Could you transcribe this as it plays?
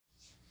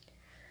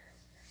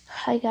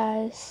Hi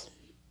guys,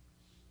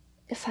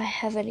 if I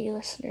have any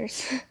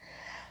listeners,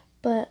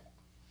 but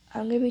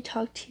I'm going to be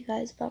talking to you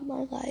guys about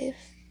my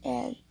life,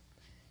 and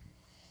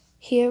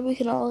here we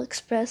can all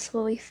express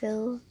what we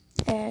feel,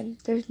 and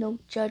there's no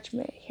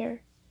judgment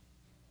here.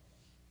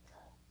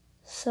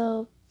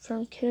 So,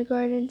 from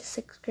kindergarten to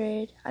 6th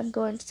grade, I'm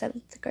going to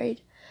 7th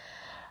grade.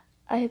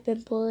 I have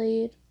been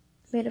bullied,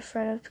 made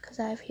fun of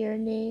because I have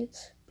hearing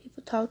aids.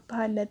 People talked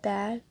behind my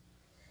back,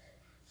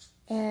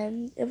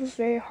 and it was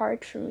very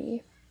hard for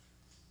me.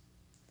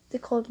 They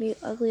called me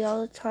ugly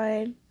all the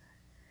time.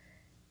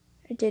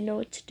 I didn't know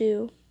what to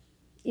do.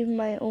 Even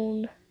my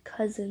own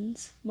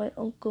cousins, my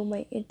uncle,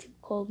 my auntie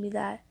called me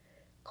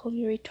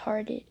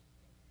retarded.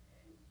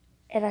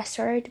 And I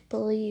started to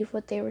believe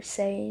what they were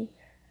saying,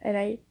 and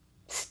I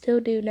still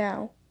do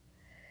now.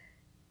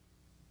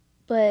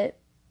 But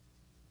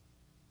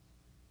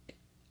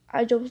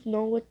I don't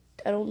know what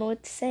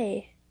to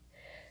say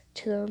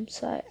to them,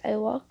 so I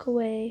walk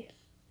away,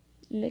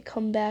 and they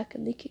come back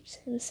and they keep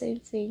saying the same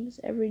things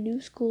every new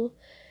school,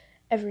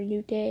 every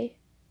new day.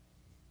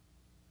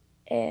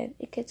 And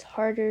it gets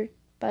harder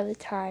by the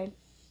time.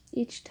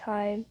 Each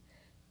time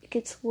it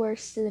gets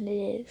worse than it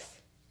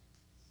is.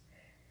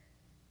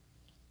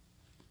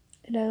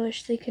 And I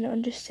wish they can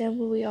understand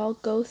what we all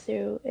go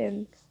through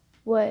and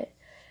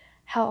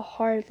how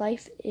hard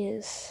life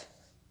is.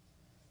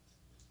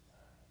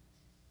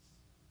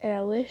 And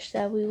I wish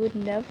that we would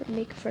never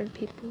make fun of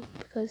people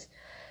because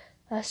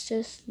that's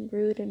just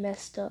rude and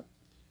messed up.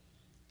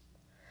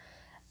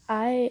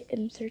 I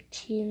am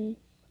 13.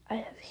 I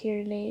have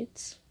hearing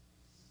aids.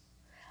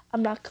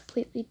 I'm not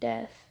completely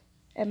deaf,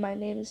 and my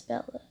name is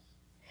Bella.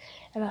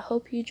 And I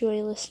hope you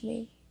enjoy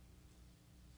listening.